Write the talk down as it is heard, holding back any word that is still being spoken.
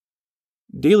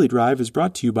Daily Drive is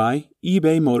brought to you by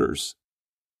eBay Motors.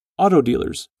 Auto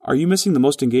dealers, are you missing the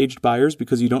most engaged buyers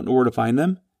because you don't know where to find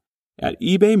them? At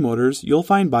eBay Motors, you'll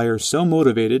find buyers so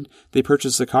motivated they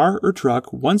purchase a car or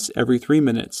truck once every 3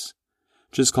 minutes.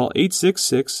 Just call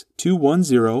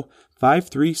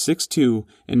 866-210-5362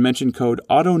 and mention code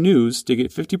AUTONEWS to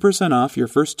get 50% off your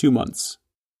first 2 months.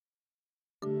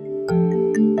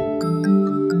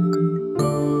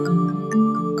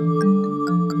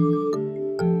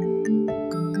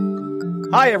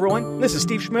 Hi, everyone. This is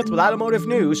Steve Smith with Automotive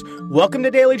News. Welcome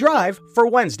to Daily Drive for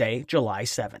Wednesday, July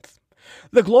 7th.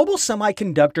 The global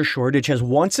semiconductor shortage has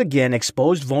once again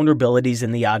exposed vulnerabilities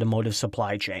in the automotive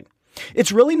supply chain.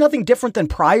 It's really nothing different than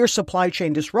prior supply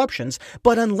chain disruptions,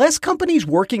 but unless companies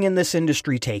working in this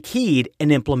industry take heed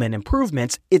and implement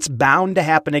improvements, it's bound to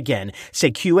happen again, say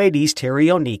QAD's Terry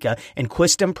Onika and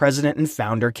Quistem president and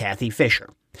founder Kathy Fisher.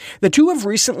 The two have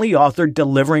recently authored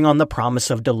Delivering on the Promise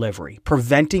of Delivery,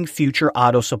 Preventing Future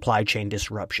Auto Supply Chain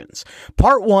Disruptions,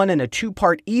 part 1 in a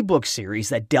 2-part ebook series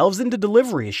that delves into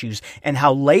delivery issues and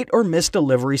how late or missed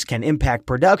deliveries can impact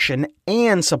production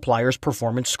and suppliers'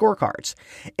 performance scorecards.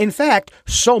 In fact,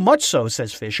 so much so,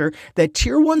 says Fisher, that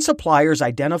Tier 1 suppliers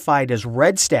identified as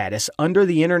red status under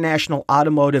the International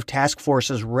Automotive Task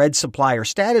Force's Red Supplier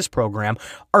Status Program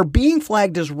are being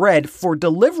flagged as red for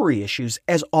delivery issues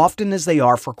as often as they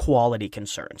are for quality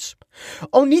concerns.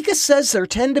 Onika says there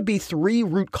tend to be 3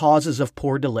 root causes of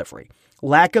poor delivery: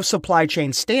 lack of supply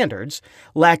chain standards,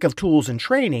 lack of tools and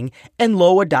training, and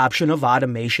low adoption of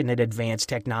automation and advanced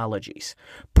technologies.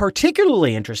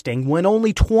 Particularly interesting when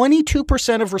only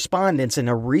 22% of respondents in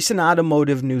a recent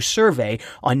Automotive News survey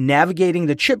on navigating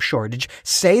the chip shortage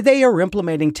say they are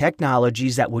implementing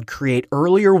technologies that would create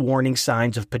earlier warning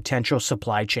signs of potential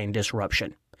supply chain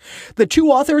disruption. The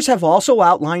two authors have also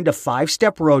outlined a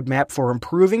 5-step roadmap for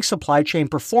improving supply chain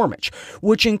performance,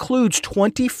 which includes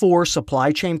 24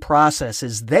 supply chain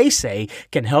processes they say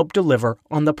can help deliver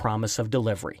on the promise of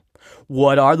delivery.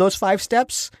 What are those 5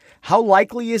 steps? How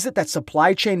likely is it that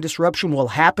supply chain disruption will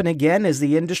happen again as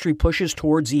the industry pushes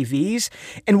towards EVs?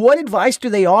 And what advice do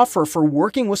they offer for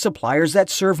working with suppliers that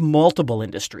serve multiple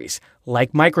industries,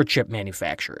 like microchip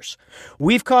manufacturers?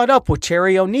 We've caught up with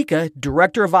Terry Onika,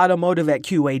 Director of Automotive at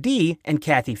QAD, and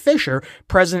Kathy Fisher,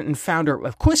 President and founder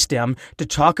of Quistem, to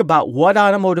talk about what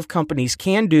automotive companies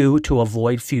can do to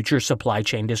avoid future supply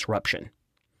chain disruption.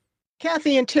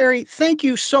 Kathy and Terry, thank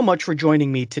you so much for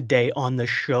joining me today on the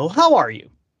show. How are you?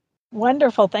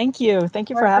 Wonderful. Thank you. Thank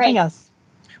you for having us.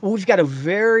 Well, we've got a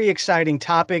very exciting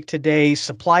topic today.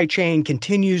 Supply chain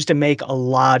continues to make a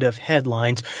lot of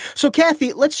headlines. So,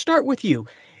 Kathy, let's start with you.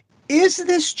 Is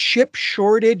this chip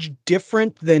shortage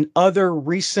different than other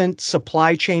recent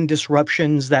supply chain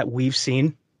disruptions that we've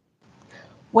seen?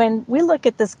 When we look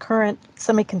at this current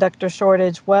semiconductor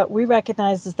shortage, what we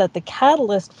recognize is that the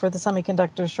catalyst for the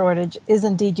semiconductor shortage is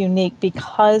indeed unique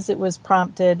because it was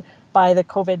prompted by the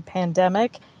COVID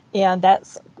pandemic, and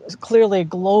that's clearly a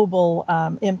global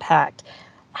impact.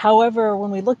 However,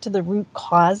 when we look to the root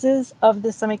causes of the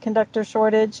semiconductor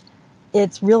shortage,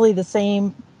 it's really the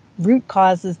same root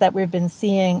causes that we've been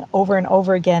seeing over and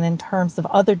over again in terms of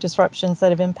other disruptions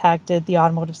that have impacted the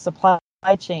automotive supply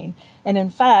chain. And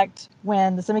in fact,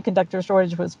 when the semiconductor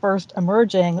shortage was first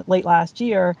emerging late last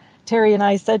year, Terry and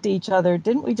I said to each other,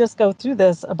 didn't we just go through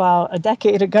this about a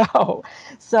decade ago?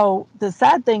 So the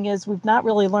sad thing is we've not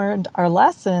really learned our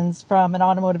lessons from an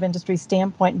automotive industry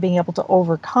standpoint and being able to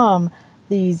overcome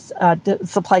these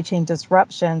supply chain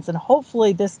disruptions. And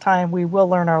hopefully this time we will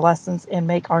learn our lessons and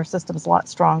make our systems a lot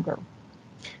stronger.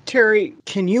 Terry,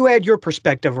 can you add your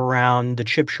perspective around the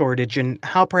chip shortage and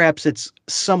how perhaps it's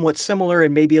somewhat similar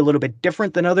and maybe a little bit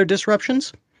different than other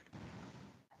disruptions?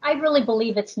 I really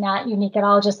believe it's not unique at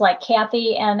all, just like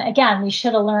Kathy. And again, we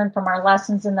should have learned from our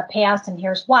lessons in the past, and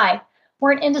here's why.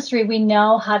 We're an industry, we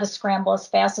know how to scramble as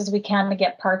fast as we can to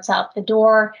get parts out the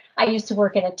door. I used to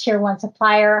work at a tier 1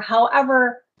 supplier.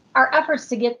 However, our efforts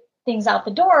to get things out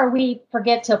the door, we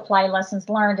forget to apply lessons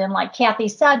learned. And like Kathy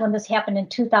said, when this happened in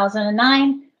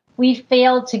 2009, we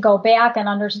failed to go back and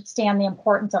understand the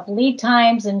importance of lead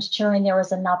times, ensuring there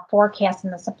was enough forecast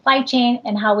in the supply chain,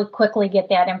 and how we quickly get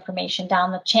that information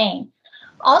down the chain.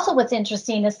 Also, what's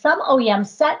interesting is some OEMs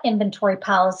set inventory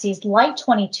policies like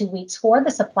 22 weeks for the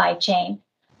supply chain.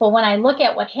 But when I look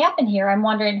at what happened here, I'm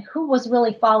wondering who was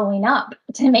really following up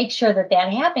to make sure that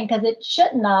that happened, because it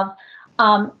shouldn't have.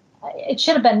 It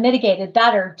should have been mitigated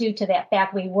better due to that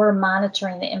fact we were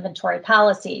monitoring the inventory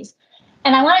policies.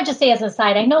 And I want to just say as a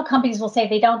side, I know companies will say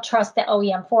they don't trust the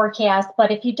OEM forecast,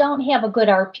 but if you don't have a good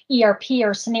ERP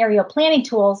or scenario planning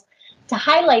tools to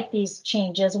highlight these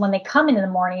changes when they come in the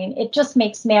morning, it just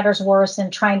makes matters worse in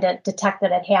trying to detect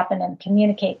that it happened and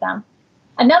communicate them.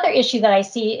 Another issue that I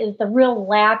see is the real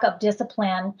lack of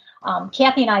discipline.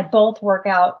 Kathy and I both work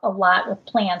out a lot with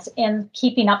plants in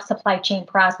keeping up supply chain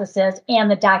processes and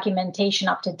the documentation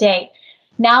up to date.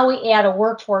 Now we add a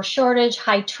workforce shortage,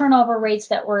 high turnover rates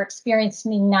that we're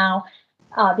experiencing now.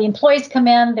 The employees come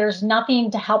in, there's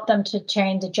nothing to help them to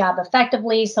train the job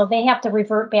effectively, so they have to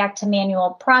revert back to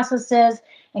manual processes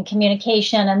and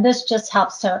communication, and this just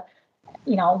helps to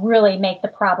really make the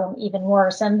problem even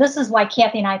worse. And this is why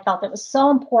Kathy and I felt it was so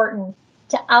important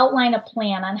to outline a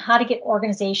plan on how to get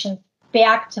organizations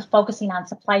back to focusing on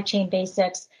supply chain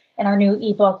basics in our new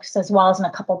ebooks, as well as in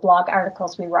a couple blog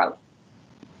articles we wrote.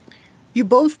 You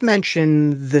both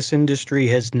mentioned this industry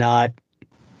has not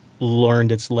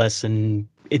learned its lesson.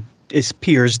 It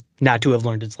appears not to have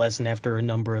learned its lesson after a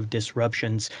number of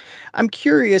disruptions. I'm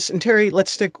curious, and Terry,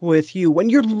 let's stick with you. When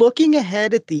you're looking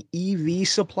ahead at the EV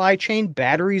supply chain,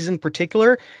 batteries in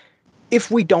particular,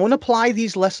 if we don't apply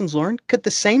these lessons learned, could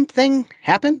the same thing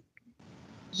happen?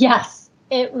 Yes,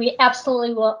 we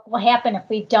absolutely will happen if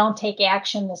we don't take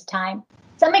action this time.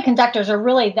 Semiconductors are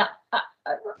really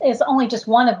is only just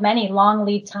one of many long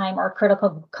lead time or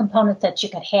critical components that you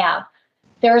could have.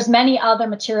 There's many other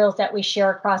materials that we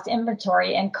share across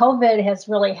inventory, and COVID has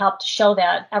really helped to show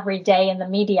that every day in the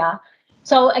media.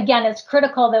 So again, it's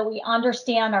critical that we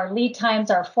understand our lead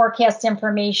times, our forecast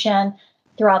information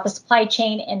throughout the supply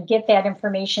chain, and get that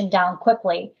information down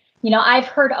quickly. I've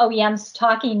heard OEMs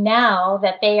talking now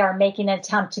that they are making an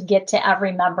attempt to get to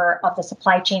every member of the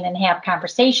supply chain and have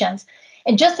conversations.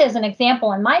 And just as an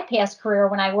example, in my past career,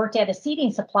 when I worked at a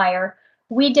seating supplier,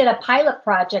 we did a pilot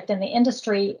project in the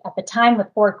industry at the time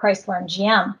with Ford, Chrysler, and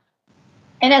GM.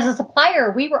 And as a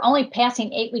supplier, we were only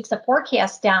passing 8 weeks of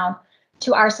forecast down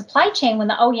to our supply chain when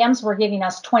the OEMs were giving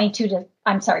us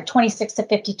 26 to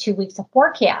 52 weeks of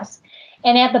forecast.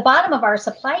 And at the bottom of our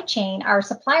supply chain, our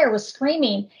supplier was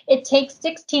screaming, it takes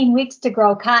 16 weeks to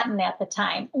grow cotton at the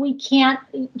time. We can't,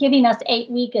 giving us 8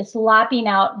 weeks is lopping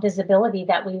out visibility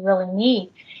that we really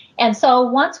need. And so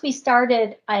once we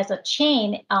started as a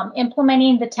chain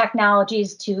implementing the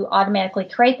technologies to automatically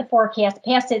create the forecast,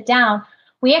 pass it down,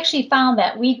 we actually found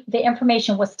that the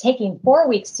information was taking 4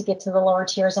 weeks to get to the lower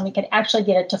tiers, and we could actually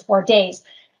get it to 4 days.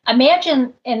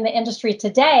 Imagine in the industry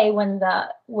today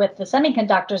with the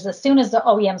semiconductors, as soon as the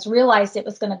OEMs realized it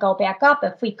was going to go back up,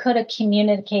 if we could have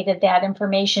communicated that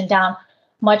information down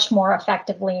much more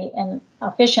effectively and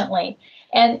efficiently.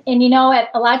 And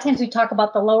a lot of times we talk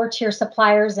about the lower tier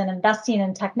suppliers and investing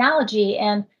in technology.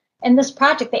 And in this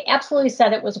project, they absolutely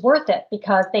said it was worth it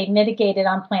because they mitigated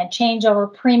unplanned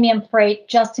changeover, premium freight,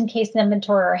 just in case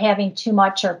inventory or having too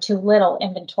much or too little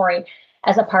inventory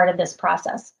as a part of this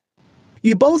process.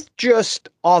 You both just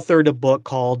authored a book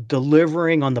called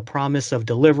Delivering on the Promise of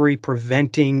Delivery,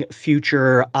 Preventing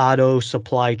Future Auto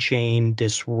Supply Chain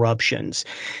Disruptions.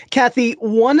 Kathy,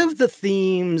 one of the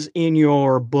themes in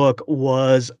your book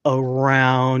was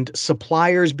around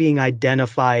suppliers being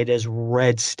identified as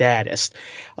red status.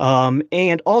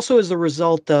 And also as a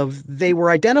result of they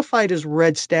were identified as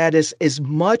red status as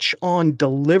much on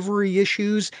delivery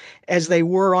issues as they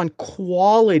were on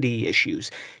quality issues.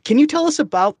 Can you tell us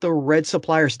about the Red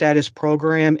Supplier Status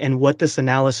Program and what this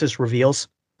analysis reveals?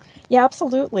 Yeah,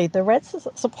 absolutely. The Red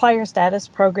Supplier Status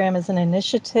Program is an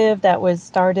initiative that was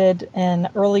started in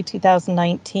early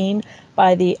 2019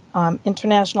 by the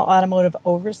International Automotive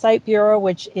Oversight Bureau,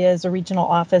 which is a regional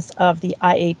office of the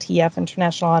IATF,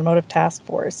 International Automotive Task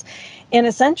Force. And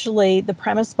essentially, the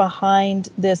premise behind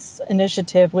this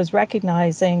initiative was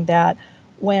recognizing that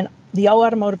when the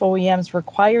automotive OEMs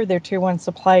require their Tier 1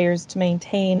 suppliers to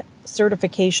maintain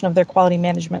certification of their quality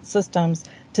management systems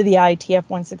to the IATF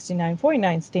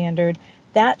 16949 standard,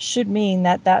 that should mean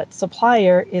that that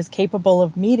supplier is capable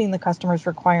of meeting the customer's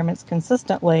requirements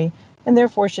consistently and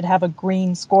therefore should have a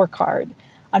green scorecard.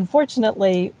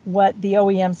 Unfortunately, what the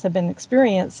OEMs have been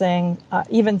experiencing,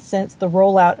 even since the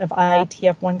rollout of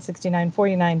IATF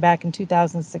 16949 back in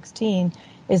 2016,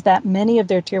 is that many of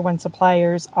their Tier 1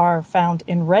 suppliers are found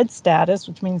in red status,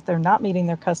 which means they're not meeting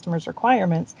their customers'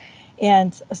 requirements.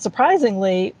 And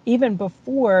surprisingly, even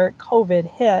before COVID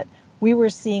hit, we were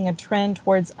seeing a trend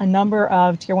towards a number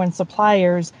of Tier 1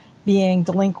 suppliers being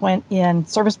delinquent in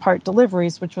service part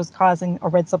deliveries, which was causing a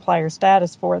red supplier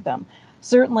status for them.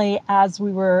 Certainly, as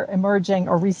we were emerging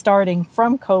or restarting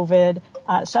from COVID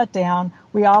shutdown,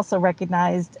 we also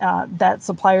recognized that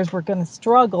suppliers were going to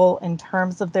struggle in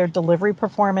terms of their delivery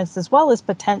performance as well as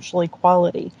potentially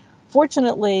quality.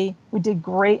 Fortunately, we did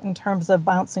great in terms of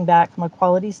bouncing back from a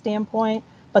quality standpoint,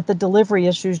 but the delivery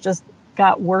issues just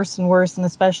got worse and worse, and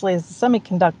especially as the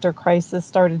semiconductor crisis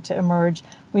started to emerge,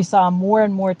 we saw more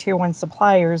and more tier one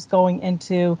suppliers going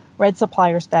into red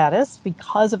supplier status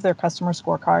because of their customer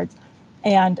scorecards,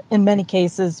 and in many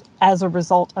cases as a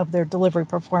result of their delivery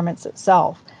performance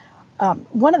itself.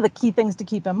 One of the key things to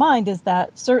keep in mind is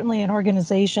that certainly in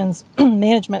organizations,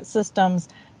 management systems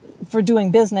for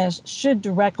doing business should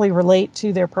directly relate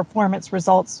to their performance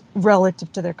results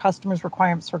relative to their customers'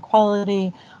 requirements for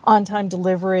quality, on-time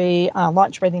delivery,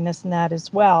 launch readiness, and that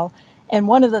as well. And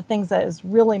one of the things that is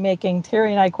really making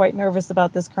Terry and I quite nervous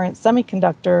about this current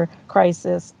semiconductor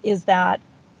crisis is that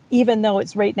even though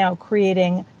it's right now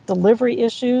creating delivery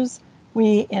issues,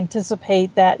 we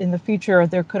anticipate that in the future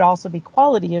there could also be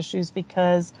quality issues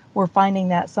because we're finding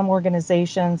that some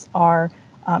organizations are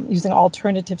using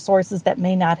alternative sources that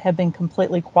may not have been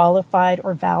completely qualified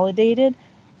or validated.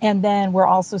 And then we're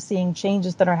also seeing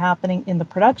changes that are happening in the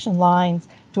production lines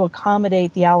to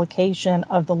accommodate the allocation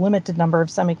of the limited number of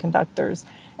semiconductors.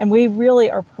 And we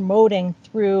really are promoting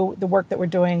through the work that we're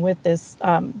doing with this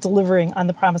delivering on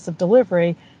the promise of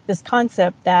delivery, this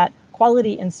concept that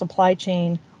quality and supply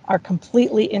chain are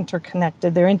completely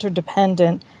interconnected. They're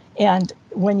interdependent. And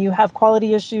when you have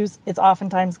quality issues, it's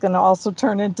oftentimes going to also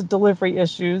turn into delivery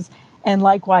issues. And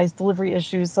likewise, delivery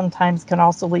issues sometimes can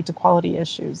also lead to quality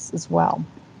issues as well.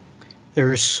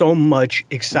 There is so much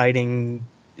exciting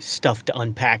stuff to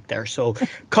unpack there. So a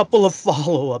couple of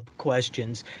follow-up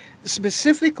questions,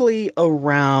 specifically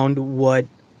around what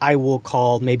I will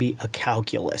call maybe a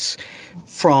calculus.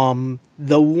 From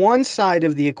the one side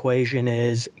of the equation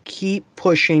is keep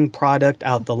pushing product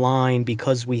out the line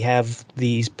because we have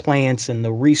these plants and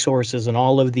the resources and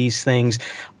all of these things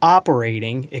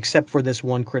operating, except for this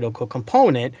one critical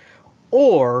component.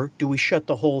 Or do we shut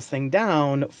the whole thing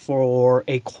down for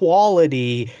a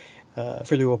quality,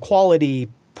 for a quality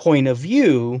point of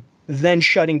view, then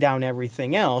shutting down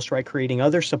everything else, right? Creating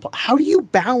other supply. How do you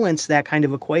balance that kind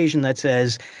of equation that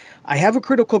says, I have a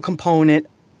critical component,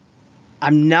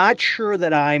 I'm not sure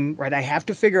that I'm right. I have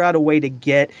to figure out a way to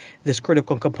get this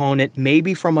critical component,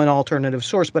 maybe from an alternative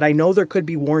source, but I know there could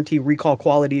be warranty, recall,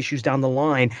 quality issues down the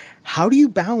line. How do you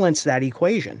balance that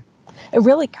equation? It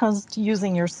really comes to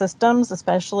using your systems,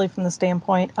 especially from the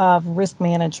standpoint of risk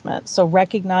management. So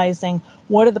recognizing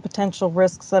what are the potential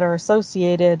risks that are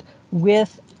associated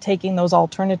with taking those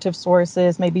alternative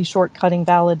sources, maybe shortcutting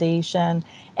validation,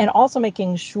 and also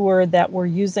making sure that we're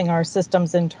using our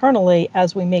systems internally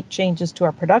as we make changes to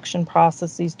our production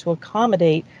processes to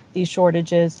accommodate these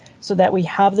shortages so that we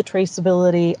have the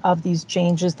traceability of these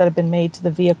changes that have been made to the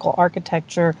vehicle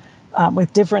architecture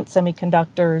with different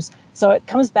semiconductors. So it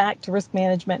comes back to risk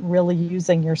management and really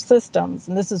using your systems.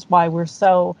 And this is why we're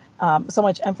so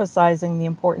much emphasizing the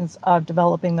importance of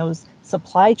developing those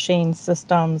supply chain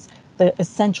systems, the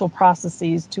essential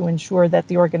processes to ensure that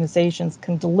the organizations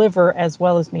can deliver as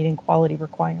well as meeting quality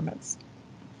requirements.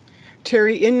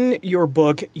 Terry, in your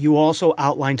book, you also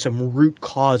outline some root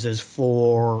causes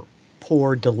for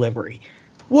poor delivery.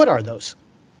 What are those?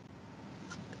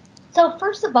 So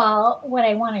first of all, what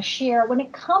I want to share, when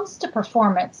it comes to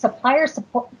performance, supplier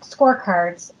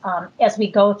scorecards, as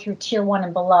we go through tier one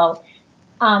and below,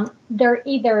 they're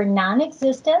either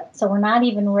non-existent, so we're not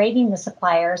even rating the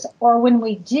suppliers, or when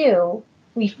we do,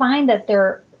 we find that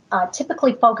they're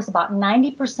typically focused about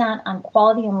 90% on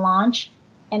quality and launch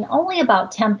and only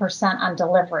about 10% on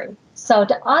delivery. So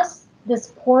to us,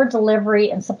 this poor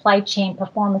delivery and supply chain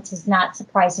performance is not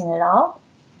surprising at all,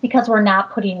 because we're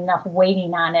not putting enough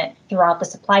weighting on it throughout the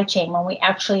supply chain when we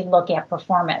actually look at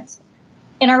performance.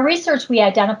 In our research, we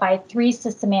identified 3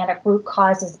 systematic root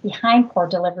causes behind poor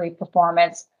delivery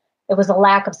performance. It was a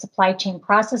lack of supply chain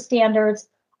process standards,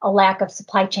 a lack of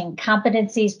supply chain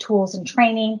competencies, tools, and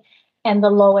training, and the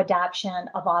low adoption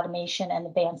of automation and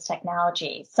advanced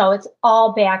technology. So it's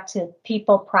all back to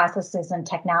people, processes, and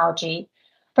technology.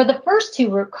 For the first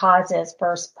 2 root causes,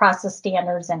 first process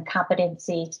standards and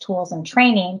competencies, tools, and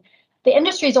training, the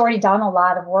industry's already done a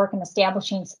lot of work in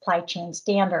establishing supply chain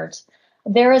standards.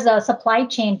 There is a supply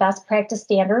chain best practice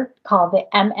standard called the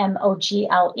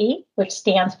MMOGLE, which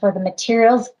stands for the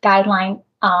Materials Guideline,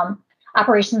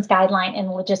 Operations Guideline,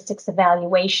 and Logistics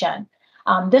Evaluation.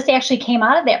 This actually came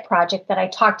out of that project that I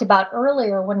talked about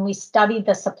earlier. When we studied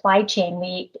the supply chain,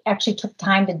 we actually took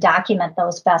time to document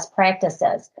those best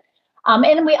practices.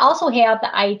 And we also have the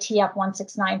IATF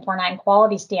 16949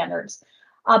 quality standards.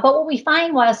 But what we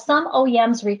find was some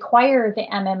OEMs require the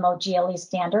MMOGLE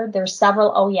standard. There's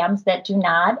several OEMs that do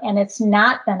not, and it's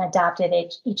not been adopted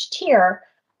each tier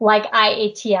like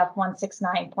IATF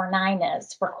 16949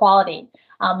 is for quality.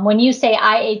 When you say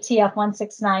IATF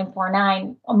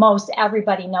 16949, most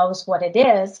everybody knows what it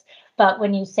is, But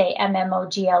when you say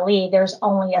MMOGLE, there's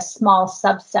only a small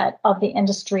subset of the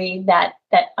industry that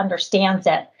understands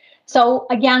it. So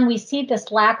again, we see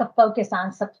this lack of focus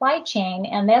on supply chain,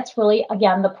 and that's really,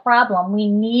 again, the problem.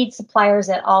 We need suppliers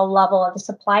at all levels of the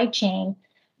supply chain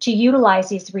to utilize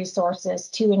these resources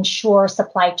to ensure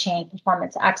supply chain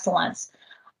performance excellence.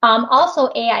 Also,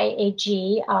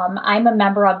 AIAG, I'm a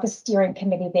member of the steering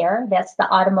committee there. That's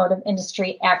the Automotive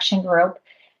Industry Action Group.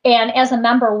 And as a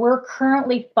member, we're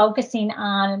currently focusing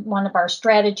on one of our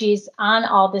strategies on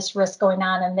all this risk going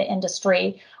on in the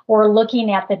industry. We're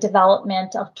looking at the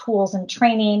development of tools and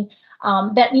training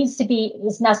that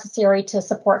is necessary to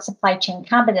support supply chain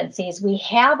competencies. We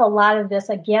have a lot of this,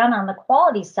 again, on the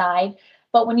quality side.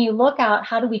 But when you look at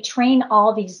how do we train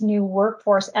all these new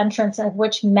workforce entrants, of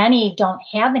which many don't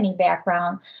have any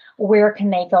background, where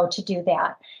can they go to do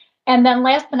that? And then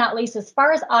last but not least, as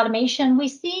far as automation, we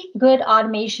see good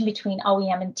automation between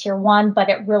OEM and Tier 1, but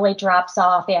it really drops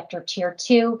off after Tier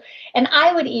 2. And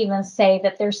I would even say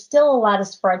that there's still a lot of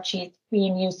spreadsheets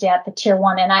being used at the Tier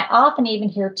 1. And I often even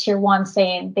hear Tier 1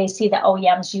 saying they see the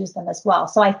OEMs use them as well.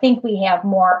 So I think we have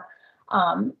more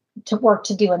to work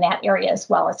to do in that area as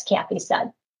well, as Kathy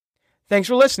said. Thanks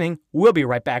for listening. We'll be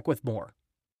right back with more.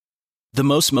 The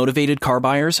most motivated car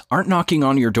buyers aren't knocking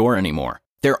on your door anymore.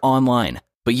 They're online.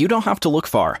 But you don't have to look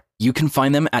far. You can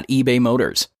find them at eBay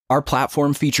Motors. Our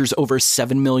platform features over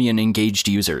 7 million engaged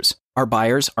users. Our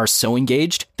buyers are so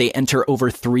engaged, they enter over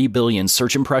 3 billion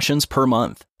search impressions per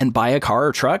month and buy a car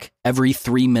or truck every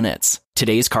 3 minutes.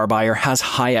 Today's car buyer has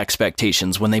high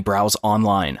expectations when they browse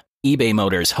online. eBay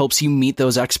Motors helps you meet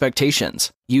those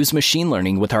expectations. Use machine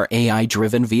learning with our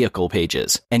AI-driven vehicle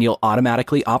pages, and you'll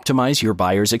automatically optimize your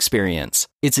buyer's experience.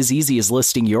 It's as easy as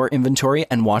listing your inventory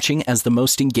and watching as the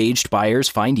most engaged buyers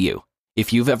find you.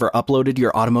 If you've ever uploaded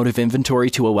your automotive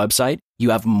inventory to a website, you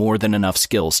have more than enough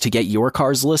skills to get your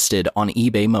cars listed on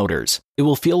eBay Motors. It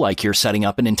will feel like you're setting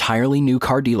up an entirely new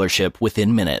car dealership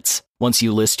within minutes. Once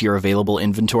you list your available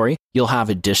inventory, you'll have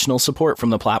additional support from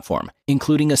the platform,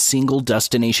 including a single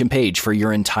destination page for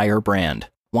your entire brand.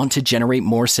 Want to generate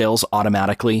more sales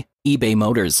automatically? eBay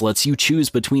Motors lets you choose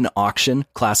between auction,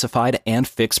 classified, and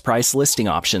fixed price listing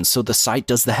options so the site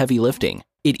does the heavy lifting.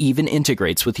 It even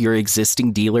integrates with your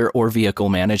existing dealer or vehicle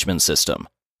management system.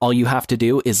 All you have to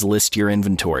do is list your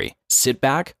inventory, sit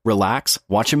back, relax,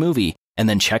 watch a movie, and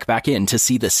then check back in to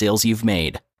see the sales you've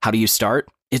made. How do you start?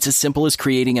 It's as simple as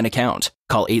creating an account.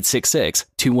 Call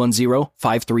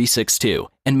 866-210-5362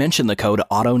 and mention the code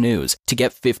AUTONEWS to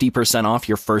get 50% off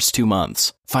your first 2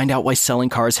 months. Find out why selling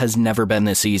cars has never been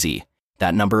this easy.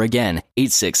 That number again,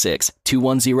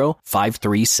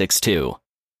 866-210-5362.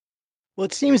 Well,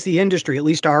 it seems the industry, at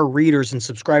least our readers and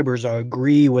subscribers,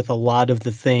 agree with a lot of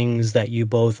the things that you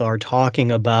both are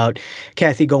talking about.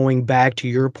 Kathy, going back to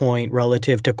your point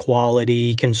relative to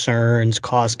quality concerns,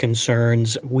 cost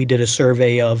concerns, we did a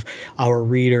survey of our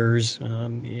readers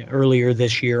earlier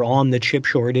this year on the chip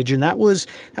shortage, and that was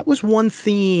one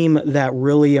theme that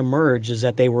really emerged, is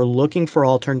that they were looking for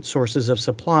alternate sources of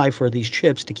supply for these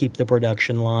chips to keep the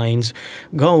production lines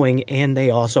going, and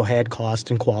they also had cost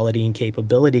and quality and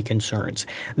capability concerns.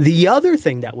 The other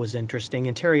thing that was interesting,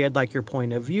 and Terry, I'd like your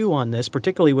point of view on this,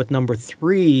 particularly with number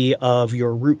 3 of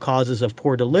your root causes of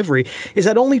poor delivery, is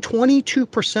that only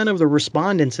 22% of the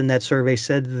respondents in that survey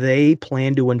said they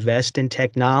plan to invest in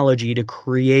technology to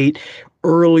create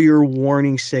earlier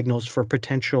warning signals for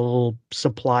potential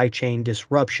supply chain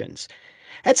disruptions.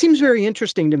 That seems very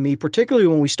interesting to me, particularly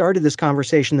when we started this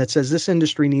conversation that says this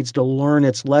industry needs to learn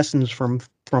its lessons from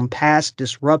past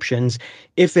disruptions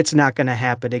if it's not going to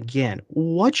happen again.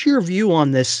 What's your view on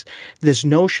this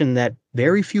notion that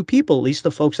very few people, at least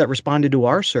the folks that responded to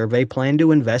our survey, plan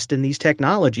to invest in these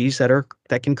technologies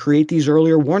that can create these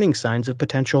earlier warning signs of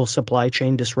potential supply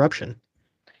chain disruption?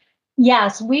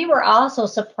 Yes, we were also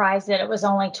surprised that it was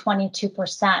only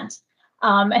 22%.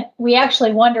 We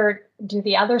actually wondered, do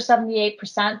the other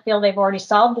 78% feel they've already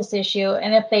solved this issue?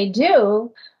 And if they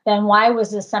do, then why was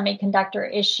this semiconductor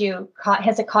issue,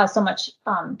 has it caused so much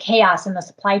chaos in the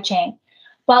supply chain?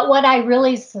 But what I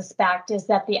really suspect is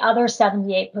that the other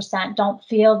 78% don't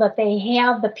feel that they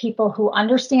have the people who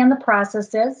understand the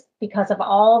processes because of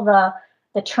all the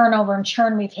turnover and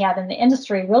churn we've had in the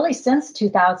industry really since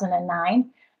 2009.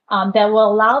 That will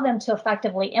allow them to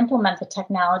effectively implement the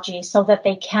technology so that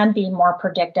they can be more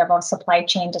predictive of supply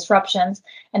chain disruptions.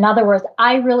 In other words,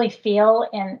 I really feel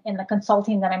in the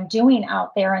consulting that I'm doing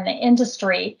out there in the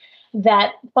industry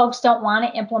that folks don't want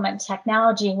to implement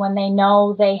technology when they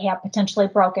know they have potentially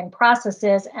broken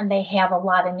processes and they have a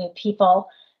lot of new people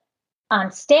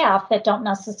on staff that don't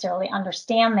necessarily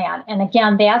understand that. And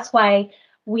again, that's why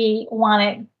we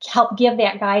want to help give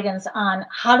that guidance on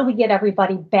how do we get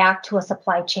everybody back to a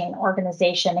supply chain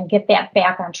organization and get that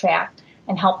back on track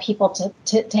and help people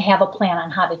to have a plan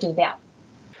on how to do that.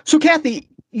 So, Kathy,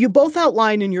 you both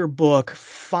outline in your book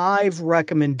 5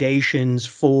 recommendations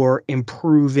for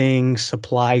improving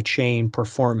supply chain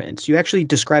performance. You actually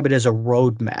describe it as a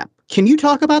roadmap. Can you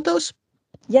talk about those?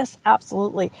 Yes,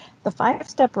 absolutely. The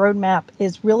 5-step roadmap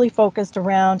is really focused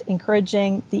around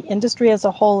encouraging the industry as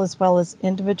a whole, as well as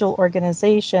individual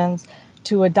organizations,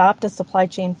 to adopt a supply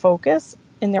chain focus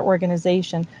in their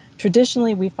organization.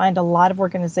 Traditionally, we find a lot of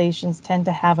organizations tend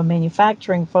to have a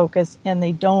manufacturing focus and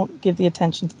they don't give the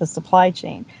attention to the supply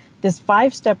chain. This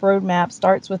 5-step roadmap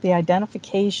starts with the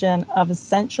identification of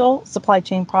essential supply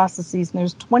chain processes, and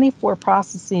there's 24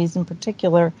 processes in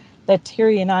particular that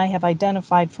Terry and I have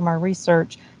identified from our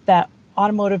research that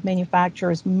automotive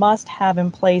manufacturers must have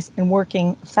in place and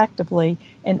working effectively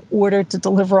in order to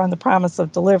deliver on the promise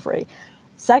of delivery.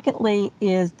 Secondly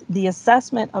is the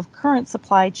assessment of current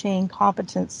supply chain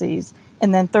competencies.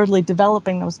 And then thirdly,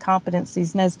 developing those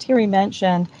competencies. And as Terry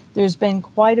mentioned, there's been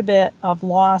quite a bit of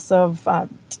loss of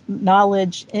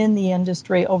knowledge in the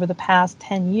industry over the past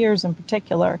 10 years in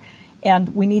particular.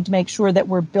 And we need to make sure that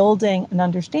we're building an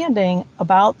understanding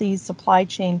about these supply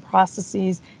chain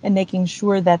processes and making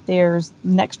sure that there's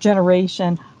next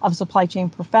generation of supply chain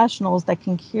professionals that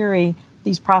can carry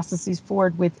these processes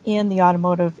forward within the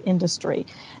automotive industry.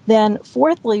 Then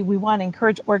fourthly, we want to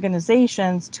encourage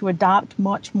organizations to adopt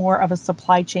much more of a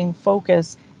supply chain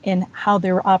focus in how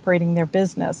they're operating their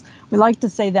business. We like to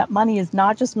say that money is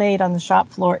not just made on the shop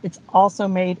floor, it's also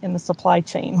made in the supply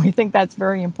chain. We think that's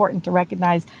very important to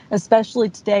recognize, especially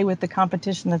today with the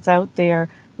competition that's out there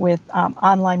with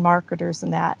online marketers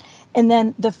and that. And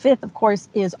then the fifth, of course,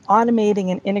 is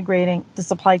automating and integrating the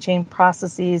supply chain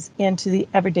processes into the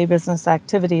everyday business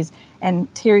activities.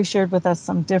 And Terry shared with us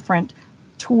some different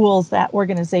tools that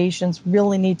organizations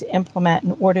really need to implement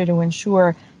in order to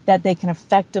ensure that they can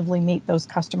effectively meet those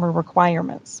customer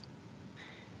requirements.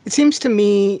 It seems to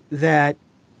me that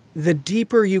the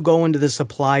deeper you go into the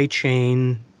supply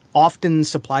chain, often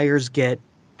suppliers get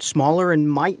smaller and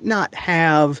might not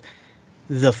have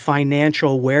the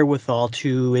financial wherewithal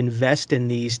to invest in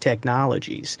these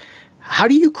technologies. How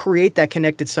do you create that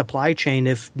connected supply chain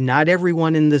if not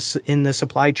everyone in the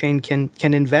supply chain can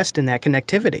invest in that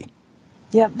connectivity?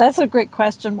 Yeah, that's a great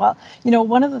question. Well,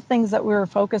 one of the things that we were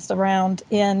focused around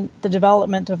in the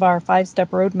development of our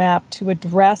 5-step roadmap to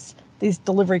address these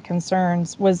delivery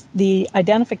concerns was the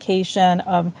identification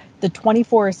of the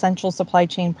 24 essential supply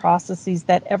chain processes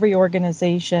that every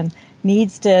organization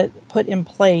needs to put in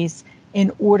place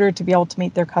in order to be able to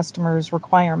meet their customers'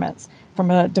 requirements from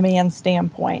a demand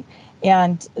standpoint.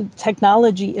 And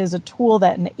technology is a tool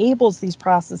that enables these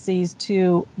processes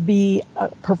to be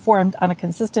performed on a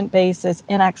consistent basis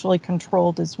and actually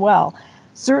controlled as well.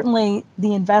 Certainly,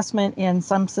 the investment in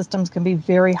some systems can be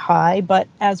very high, but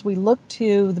as we look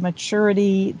to the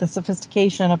maturity, the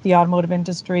sophistication of the automotive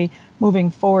industry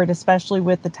moving forward, especially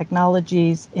with the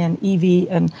technologies in EV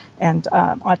and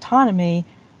autonomy,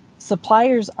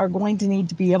 suppliers are going to need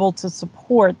to be able to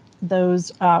support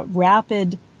those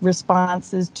rapid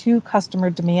responses to customer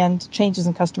demand, changes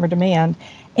in customer demand,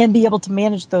 and be able to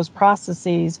manage those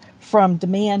processes from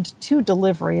demand to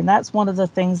delivery. And that's one of the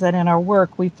things that in our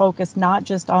work, we focus not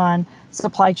just on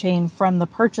supply chain from the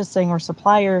purchasing or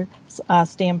supplier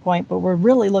standpoint, but we're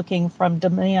really looking from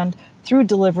demand through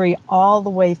delivery all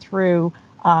the way through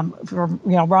from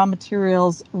raw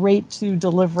materials right to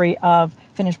delivery of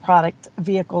finished product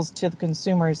vehicles to the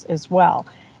consumers as well.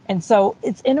 And so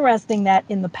it's interesting that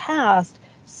in the past,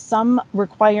 some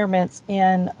requirements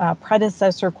in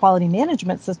predecessor quality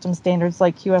management system standards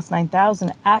like QS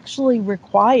 9000 actually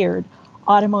required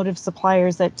automotive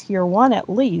suppliers at Tier 1 at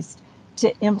least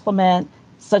to implement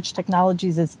such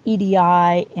technologies as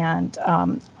EDI and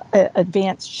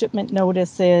advanced shipment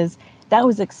notices. That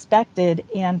was expected,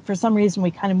 and for some reason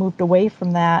we kind of moved away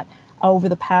from that over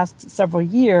the past several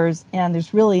years, and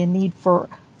there's really a need for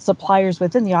suppliers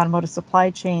within the automotive supply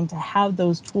chain to have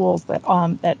those tools,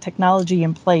 that technology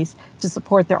in place to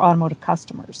support their automotive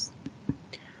customers.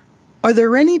 Are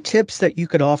there any tips that you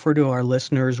could offer to our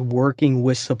listeners working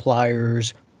with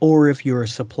suppliers, or if you're a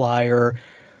supplier,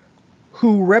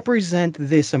 who represent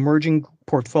this emerging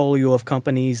portfolio of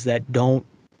companies that don't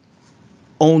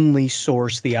only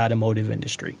source the automotive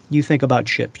industry? You think about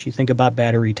chips, you think about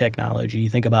battery technology, you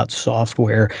think about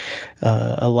software,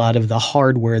 a lot of the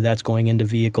hardware that's going into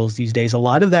vehicles these days. A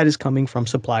lot of that is coming from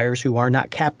suppliers who are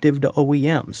not captive to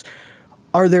OEMs.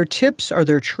 Are there tips? Are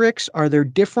there tricks? Are there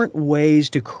different ways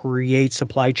to create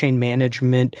supply chain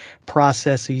management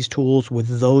processes, tools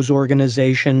with those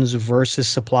organizations versus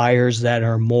suppliers that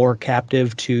are more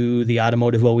captive to the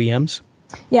automotive OEMs?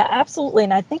 Yeah, absolutely.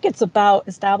 And I think it's about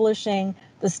establishing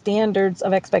the standards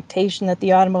of expectation that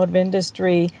the automotive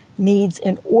industry needs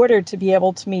in order to be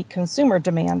able to meet consumer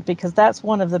demand, because that's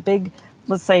one of the big,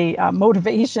 let's say,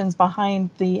 motivations behind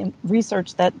the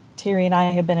research that Terry and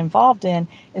I have been involved in,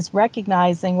 is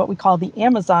recognizing what we call the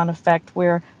Amazon effect,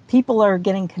 where people are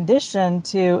getting conditioned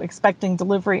to expecting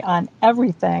delivery on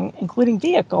everything, including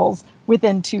vehicles,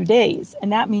 within 2 days.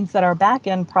 And that means that our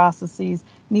back-end processes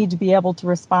need to be able to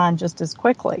respond just as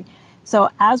quickly. So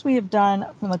as we have done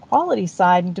from the quality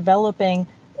side in developing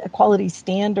quality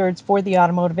standards for the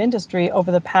automotive industry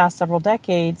over the past several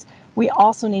decades, we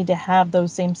also need to have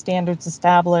those same standards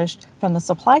established from the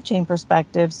supply chain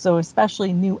perspective, so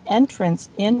especially new entrants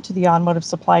into the automotive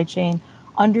supply chain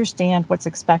understand what's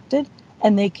expected,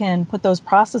 and they can put those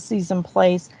processes in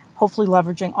place, hopefully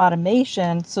leveraging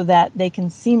automation, so that they can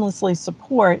seamlessly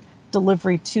support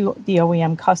delivery to the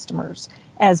OEM customers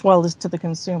as well as to the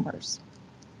consumers.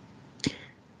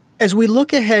 As we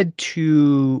look ahead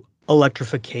to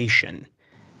electrification,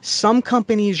 some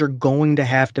companies are going to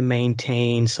have to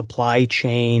maintain supply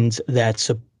chains that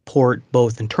support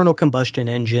both internal combustion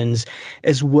engines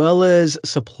as well as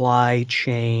supply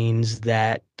chains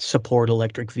that support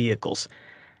electric vehicles.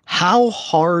 How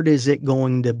hard is it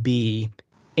going to be?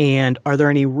 And are there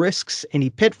any risks, any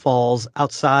pitfalls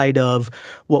outside of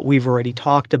what we've already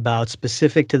talked about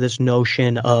specific to this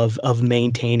notion of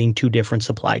maintaining two different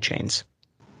supply chains?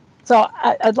 So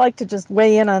I'd like to just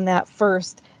weigh in on that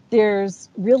first. There's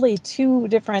really two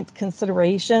different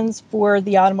considerations for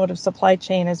the automotive supply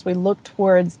chain as we look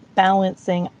towards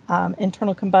balancing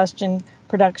internal combustion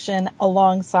production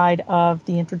alongside of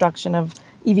the introduction of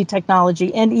EV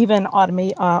technology and even autonomous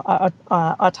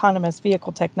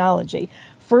vehicle technology.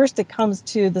 First, it comes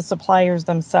to the suppliers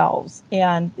themselves.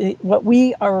 And what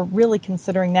we are really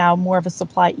considering now more of a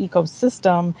supply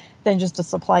ecosystem than just a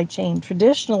supply chain.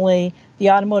 Traditionally, the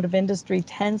automotive industry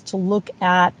tends to look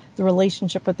at the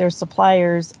relationship with their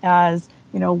suppliers as,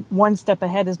 one step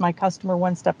ahead is my customer,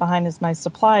 one step behind is my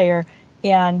supplier.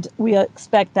 And we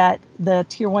expect that the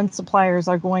tier one suppliers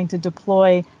are going to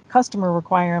deploy customer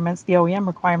requirements, the OEM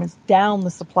requirements, down the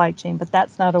supply chain, but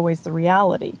that's not always the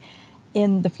reality.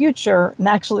 In the future, and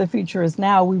actually the future is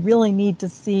now, we really need to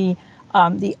see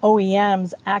the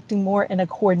OEMs acting more in a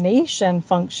coordination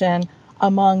function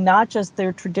among not just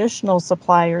their traditional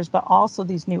suppliers, but also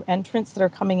these new entrants that are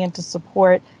coming in to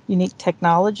support unique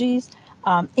technologies,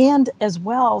 and as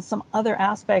well some other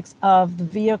aspects of the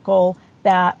vehicle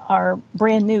that are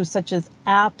brand new, such as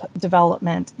app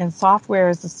development and software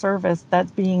as a service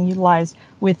that's being utilized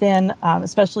within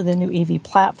especially the new EV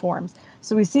platforms.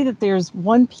 So we see that there's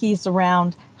one piece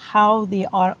around how the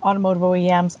automotive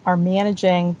OEMs are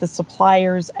managing the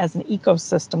suppliers as an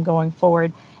ecosystem going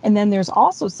forward. And then there's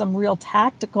also some real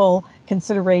tactical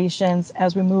considerations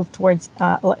as we move towards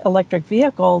electric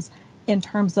vehicles in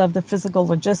terms of the physical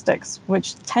logistics,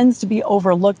 which tends to be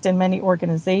overlooked in many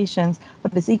organizations,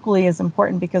 but is equally as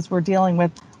important because we're dealing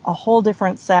with a whole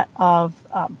different set of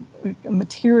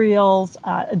materials,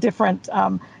 different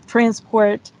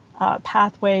transport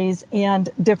pathways, and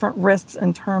different risks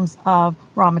in terms of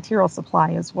raw material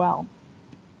supply as well.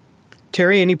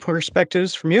 Terry, any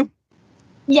perspectives from you?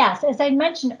 Yes, as I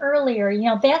mentioned earlier,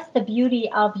 that's the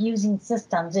beauty of using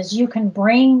systems is you can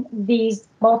bring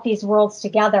both these worlds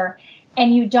together,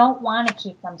 and you don't want to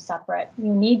keep them separate.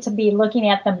 You need to be looking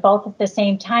at them both at the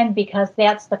same time because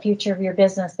that's the future of your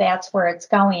business. That's where it's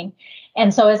going.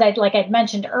 And so like I'd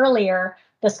mentioned earlier,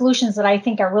 the solutions that I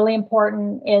think are really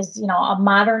important is, a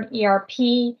modern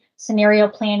ERP, scenario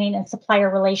planning, and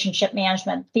supplier relationship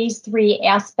management. These three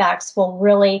aspects will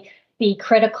really be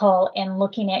critical in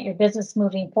looking at your business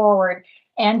moving forward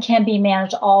and can be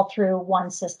managed all through one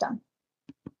system.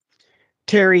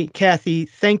 Terry, Kathy,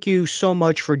 thank you so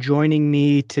much for joining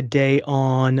me today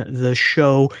on the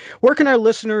show. Where can our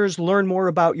listeners learn more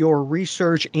about your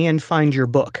research and find your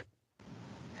book?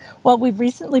 Well, we've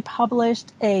recently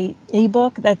published an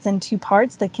ebook that's in two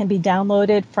parts that can be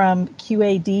downloaded from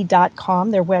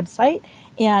QAD.com, their website.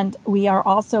 And we are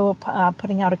also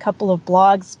putting out a couple of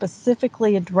blogs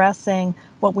specifically addressing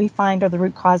what we find are the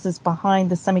root causes behind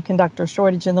the semiconductor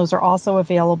shortage. And those are also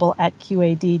available at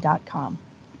QAD.com.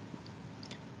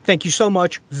 Thank you so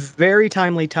much. Very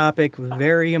timely topic,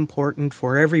 very important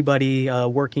for everybody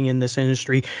working in this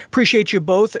industry. Appreciate you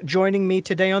both joining me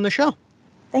today on the show.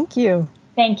 Thank you.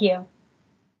 Thank you.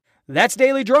 That's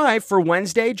Daily Drive for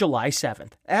Wednesday, July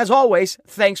 7th. As always,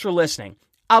 thanks for listening.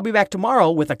 I'll be back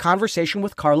tomorrow with a conversation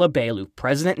with Carla Bailu,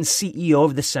 President and CEO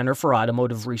of the Center for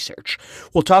Automotive Research.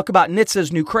 We'll talk about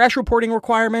NHTSA's new crash reporting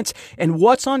requirements and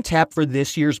what's on tap for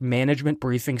this year's Management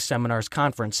Briefing Seminars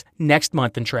Conference next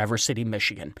month in Traverse City,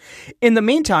 Michigan. In the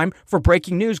meantime, for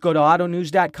breaking news, go to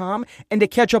autonews.com, and to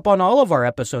catch up on all of our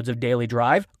episodes of Daily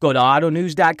Drive, go to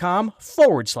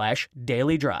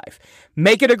autonews.com/Daily Drive.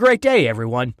 Make it a great day,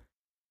 everyone.